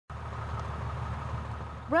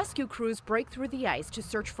Rescue crews break through the ice to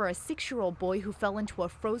search for a 6-year-old boy who fell into a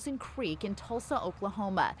frozen creek in Tulsa,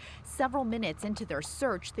 Oklahoma. Several minutes into their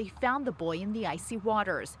search, they found the boy in the icy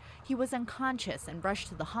waters. He was unconscious and rushed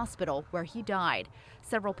to the hospital where he died.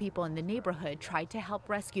 Several people in the neighborhood tried to help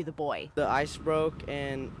rescue the boy. The ice broke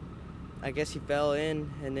and I guess he fell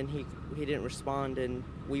in, and then he didn't respond, and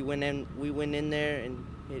we went in there and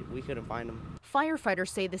we couldn't find him. Firefighters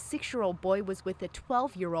say the 6-year-old boy was with a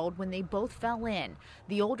 12-year-old when they both fell in.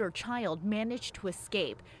 The older child managed to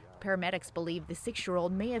escape. Paramedics believe the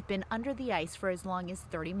 6-year-old may have been under the ice for as long as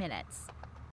 30 minutes.